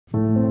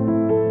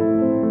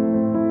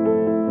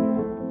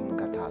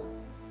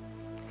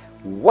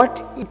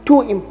What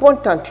two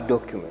important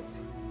documents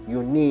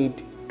you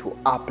need to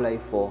apply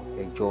for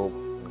a job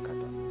in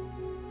Qatar?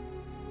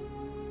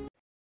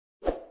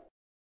 This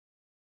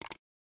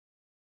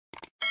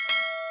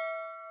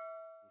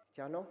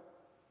channel.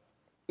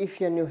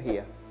 If you're new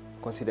here,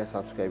 consider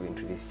subscribing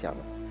to this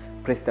channel.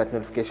 Press that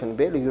notification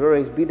bell. You'll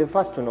always be the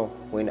first to know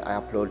when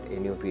I upload a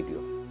new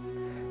video.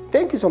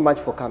 Thank you so much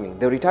for coming.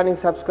 The returning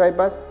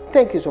subscribers,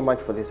 thank you so much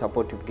for the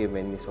support you've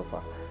given me so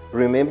far.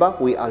 Remember,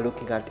 we are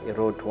looking at a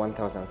road to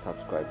 1,000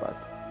 subscribers.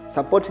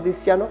 Support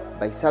this channel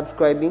by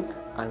subscribing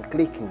and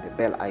clicking the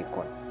bell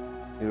icon.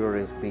 You'll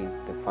always be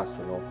the first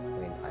to know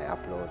when I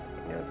upload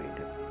a new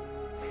video.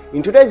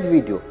 In today's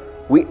video,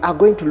 we are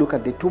going to look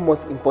at the two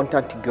most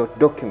important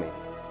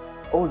documents,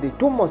 or the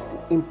two most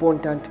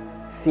important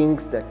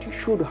things that you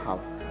should have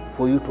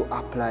for you to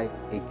apply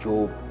a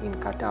job in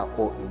Qatar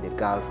or in the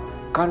Gulf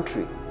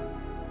country.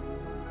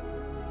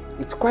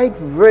 It's quite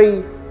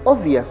very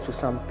obvious to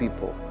some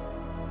people,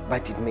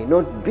 but it may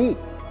not be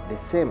the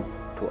same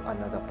to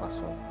another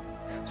person.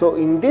 So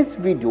in this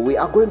video, we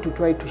are going to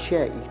try to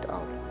share it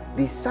out.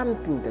 There's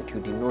something that you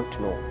did not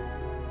know.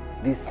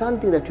 There's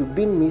something that you've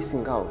been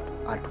missing out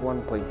at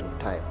one point in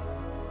time.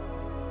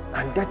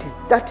 And that is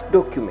that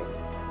document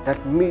that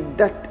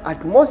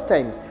at most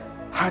times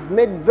has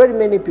made very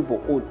many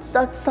people, or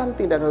that's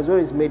something that has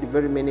always made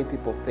very many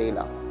people fail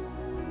up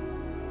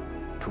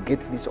to get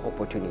these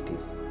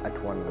opportunities at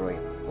one way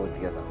or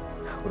the other.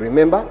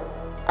 Remember,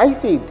 I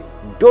said,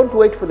 don't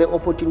wait for the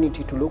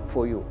opportunity to look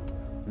for you.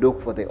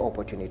 Look for the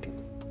opportunity.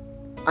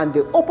 And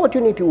the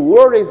opportunity will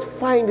always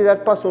find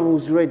that person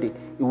who's ready.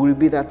 It will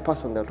be that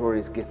person that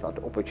always gets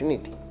that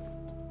opportunity.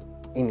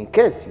 In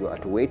case you are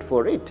to wait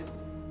for it,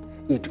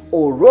 it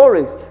will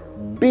always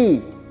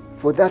be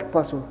for that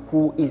person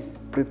who is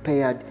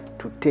prepared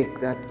to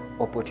take that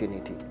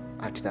opportunity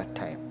at that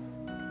time.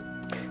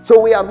 So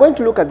we are going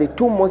to look at the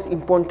two most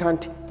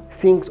important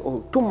things,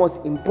 or two most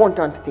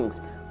important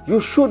things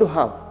you should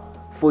have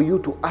for you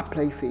to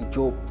apply for a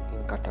job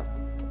in Qatar.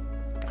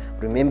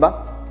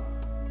 Remember,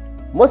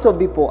 most of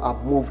people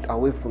have moved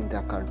away from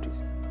their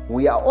countries.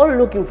 We are all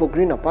looking for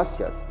greener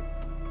pastures.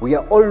 We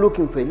are all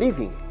looking for a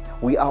living.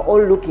 We are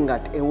all looking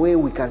at a way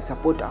we can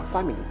support our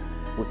families.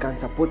 We can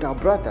support our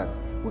brothers.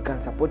 We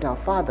can support our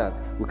fathers.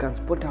 We can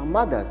support our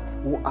mothers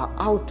who are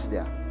out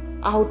there,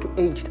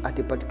 out-aged at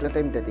a particular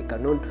time that they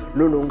can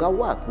no longer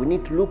work. We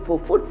need to look for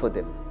food for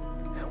them.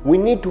 We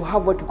need to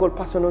have what we call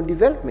personal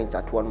developments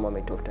at one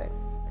moment of time.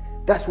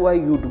 That's why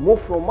you'd move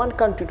from one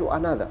country to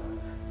another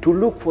to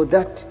look for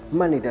that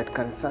money that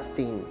can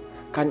sustain you,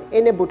 can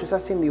enable to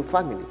sustain your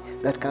family,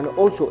 that can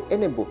also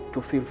enable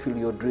to fulfill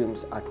your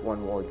dreams at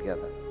one way or the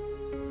other.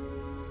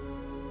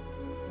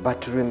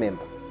 But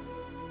remember,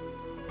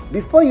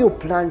 before you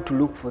plan to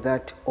look for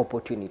that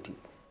opportunity,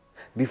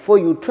 before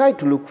you try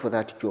to look for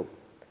that job,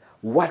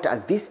 what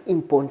are these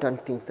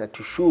important things that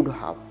you should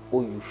have,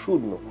 or you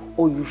should know,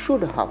 or you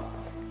should have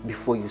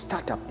before you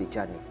start up the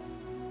journey,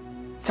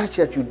 such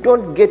that you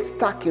don't get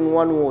stuck in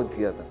one way or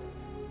the other.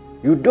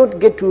 You don't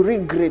get to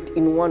regret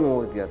in one way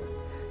or the other.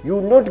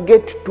 You not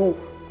get to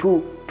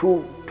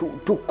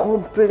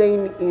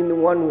complain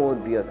in one way or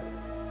the other.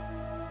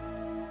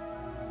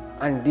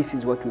 And this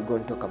is what we're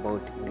going to talk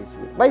about in this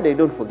video. By the way,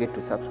 don't forget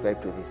to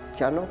subscribe to this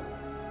channel.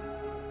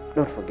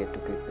 Don't forget to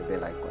click the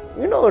bell icon.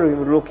 You know,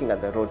 we're looking at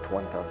the road to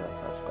 1,000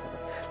 subscribers.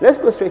 Let's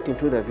go straight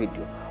into the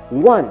video.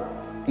 One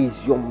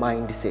is your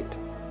mindset.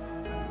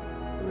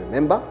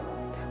 Remember,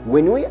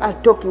 when we are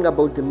talking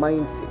about the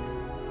mindset,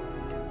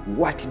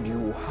 what do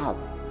you have?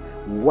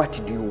 What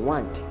do you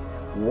want?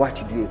 What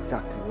do you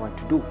exactly want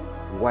to do?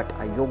 What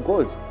are your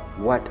goals?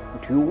 What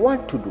do you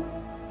want to do?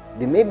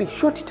 There may be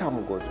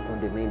short-term goals, or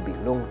there may be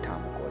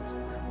long-term goals.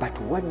 But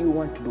what do you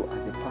want to do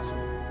as a person?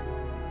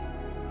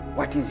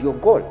 What is your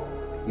goal?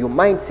 Your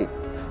mindset.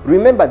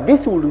 Remember,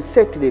 this will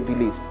set the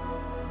beliefs.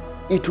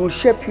 It will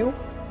shape you,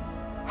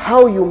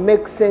 how you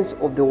make sense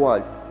of the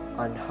world,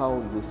 and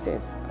how you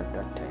sense at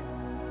that time.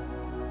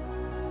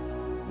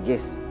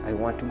 Yes, I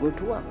want to go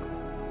to work.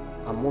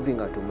 I'm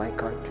moving out of my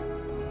country.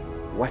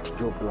 What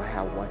job do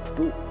I want to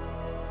do?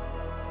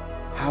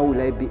 How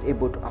will I be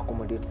able to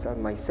accommodate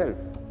myself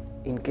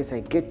in case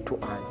I get to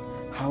earn?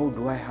 How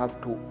do I have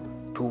to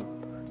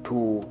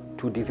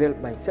develop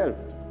myself?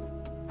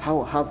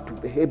 How I have to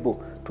be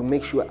able to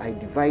make sure I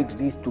divide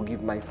this to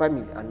give my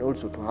family and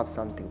also to have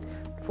something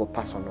for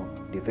personal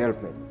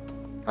development.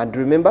 And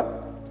remember,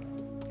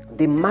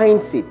 the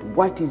mindset.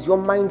 What is your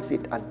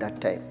mindset at that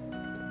time?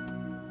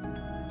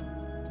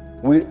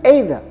 Will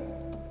either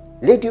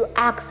let you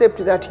accept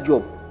that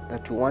job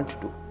that you want to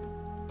do,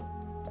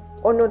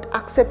 or not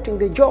accepting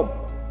the job.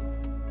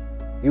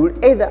 You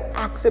will either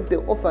accept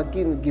the offer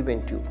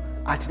given to you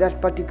at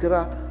that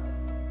particular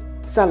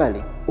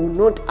salary, or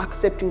not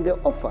accepting the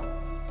offer.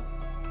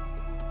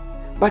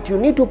 But you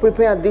need to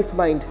prepare this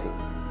mindset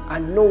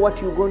and know what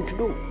you're going to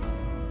do.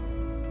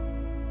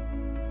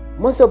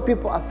 Most of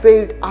people are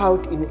failed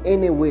out in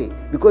any way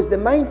because the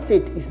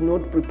mindset is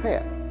not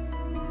prepared.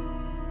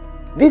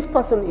 This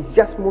person is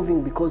just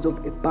moving because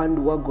of a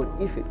bandwagon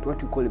effect, what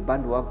we call a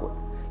bandwagon.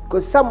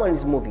 Because someone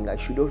is moving, I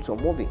should also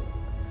moving.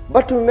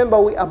 But remember,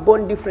 we are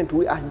born different,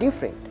 we are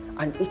different.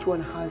 And each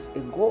one has a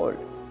goal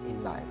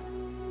in life.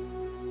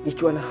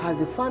 Each one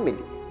has a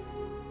family.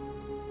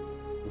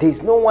 There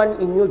is no one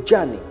in your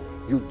journey.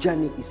 Your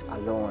journey is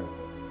alone.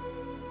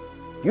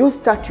 You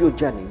start your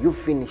journey, you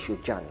finish your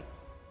journey.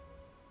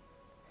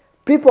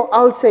 People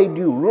outside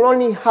you will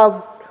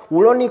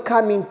only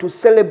come in to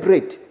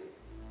celebrate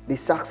the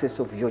success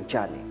of your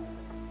journey.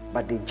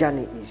 But the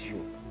journey is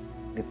you.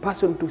 The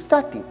person to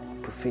start it,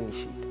 to finish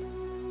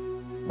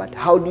it. But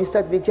how do you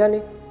start the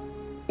journey?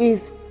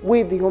 Is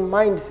with your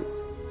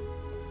mindsets.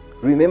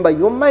 Remember,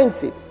 your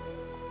mindsets,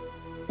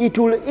 it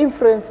will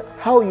influence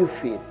how you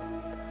feel,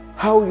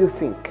 how you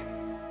think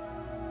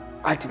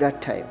at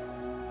that time.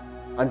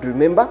 And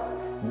remember,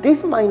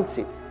 these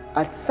mindsets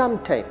at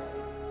some time,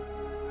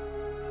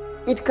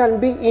 it can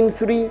be in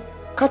 3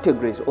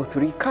 categories or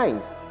 3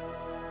 kinds.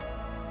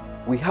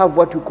 We have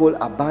what we call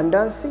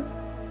abundance,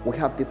 we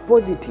have the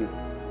positive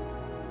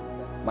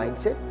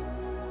mindsets,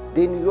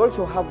 then we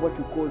also have what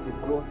we call the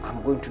growth.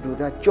 I'm going to do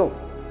that job.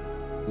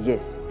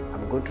 Yes,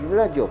 I'm going to do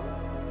that job.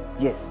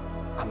 Yes,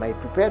 am I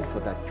prepared for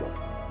that job?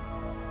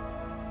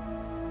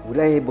 Will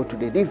I be able to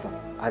deliver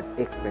as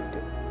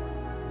expected?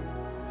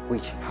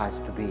 Which has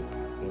to be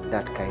in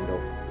that kind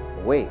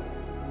of way.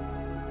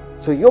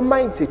 So your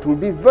mindset will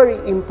be very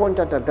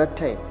important at that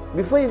time,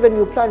 before even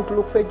you plan to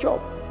look for a job.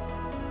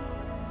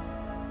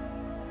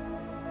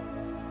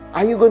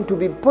 Are you going to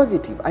be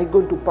positive? Are you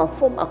going to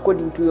perform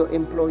according to your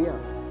employer?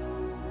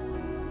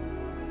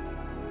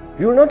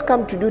 You will not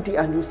come to duty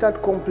and you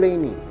start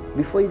complaining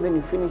before even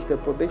you finish the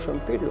probation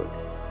period,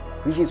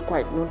 which is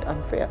quite not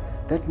unfair.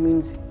 That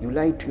means you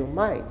lie to your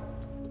mind.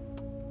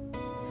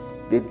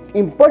 The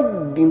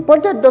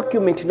important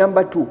document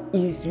number 2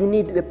 is you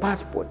need the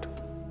passport.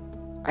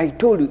 I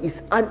told you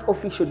it's an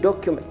official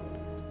document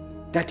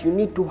that you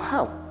need to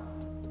have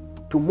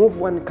to move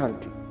one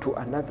country to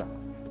another.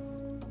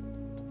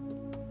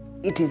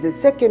 It is the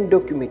second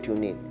document you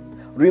need.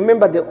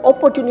 Remember, the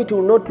opportunity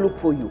will not look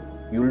for you.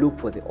 You look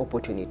for the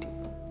opportunity.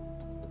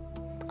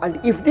 And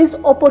if this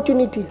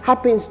opportunity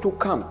happens to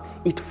come,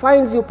 it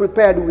finds you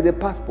prepared with a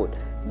passport,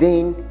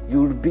 then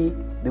you'll be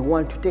the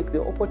one to take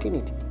the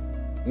opportunity.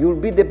 You'll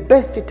be the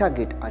best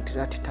target at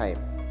that time.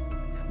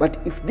 But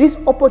if this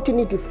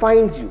opportunity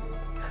finds you,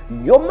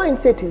 your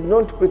mindset is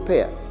not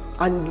prepared,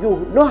 and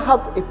you don't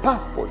have a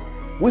passport,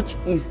 which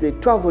is the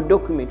travel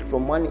document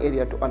from one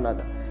area to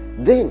another,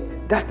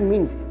 then that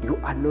means you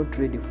are not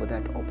ready for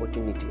that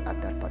opportunity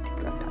at that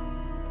particular time.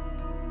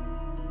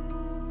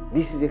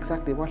 This is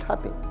exactly what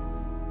happens.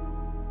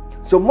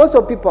 So most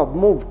of people have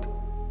moved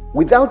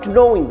without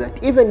knowing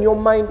that even your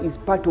mind is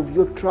part of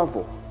your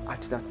travel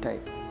at that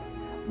time.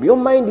 Your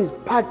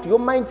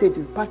mindset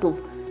is part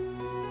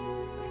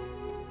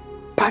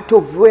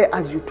of where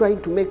as you're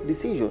trying to make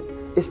decisions,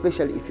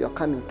 especially if you're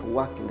coming to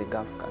work in the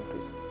Gulf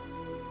countries.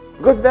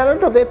 Because there are a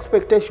lot of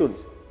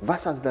expectations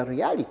versus the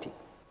reality.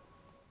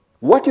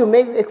 What you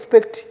may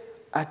expect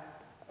at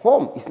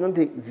home is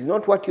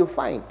not what you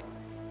find.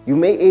 You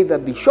may either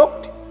be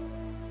shocked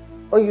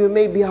or you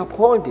may be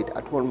upholded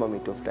at one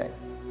moment of time.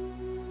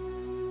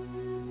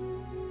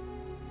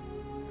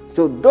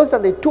 So those are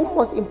the 2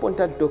 most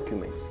important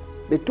documents,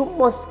 the 2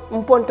 most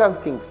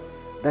important things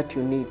that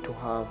you need to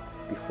have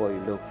before you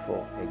look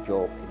for a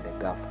job in the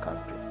Gulf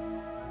country.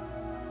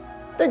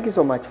 Thank you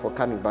so much for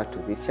coming back to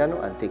this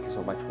channel, and thank you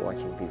so much for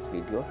watching these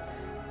videos.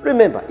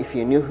 Remember, if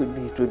you're new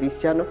to this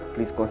channel,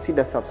 please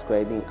consider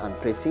subscribing and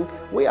pressing.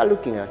 We are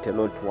looking at a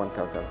lot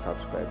 1,000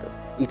 subscribers.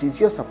 It is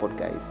your support,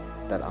 guys,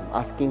 that I'm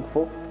asking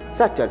for,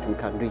 such that we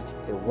can reach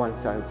a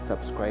 1,000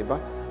 subscriber,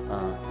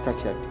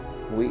 such that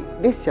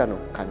this channel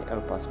can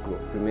help us grow.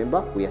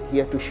 Remember, we are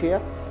here to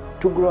share,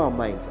 to grow our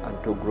minds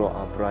and to grow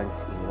our brands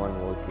in one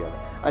way or the other.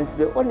 And it's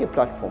the only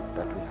platform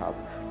that we have.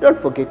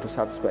 Don't forget to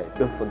subscribe.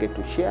 Don't forget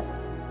to share,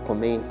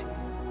 comment.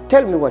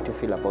 Tell me what you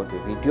feel about the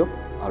video.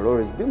 I'll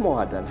always be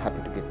more than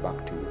happy to get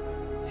back to you.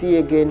 See you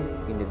again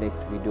in the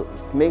next video.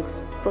 It's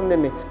Mex from the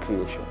Mex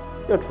Creation.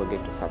 Don't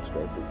forget to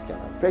subscribe to this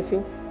channel,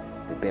 pressing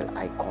the bell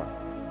icon.